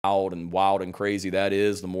wild and crazy that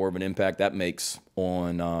is, the more of an impact that makes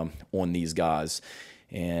on these guys.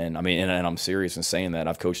 And I mean, and I'm serious in saying that.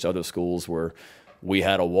 I've coached other schools where we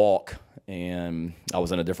had a walk, and I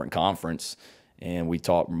was in a different conference, and we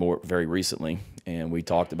talked more very recently, and we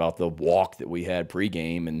talked about the walk that we had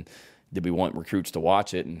pregame, and did we want recruits to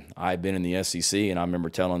watch it? And I've been in the SEC, and I remember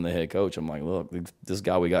telling the head coach, I'm like, look, this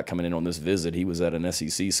guy we got coming in on this visit, he was at an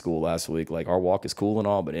SEC school last week. Like, our walk is cool and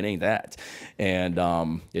all, but it ain't that. And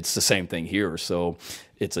it's the same thing here. So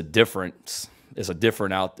it's a different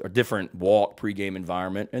walk pregame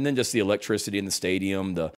environment, and then just the electricity in the stadium, the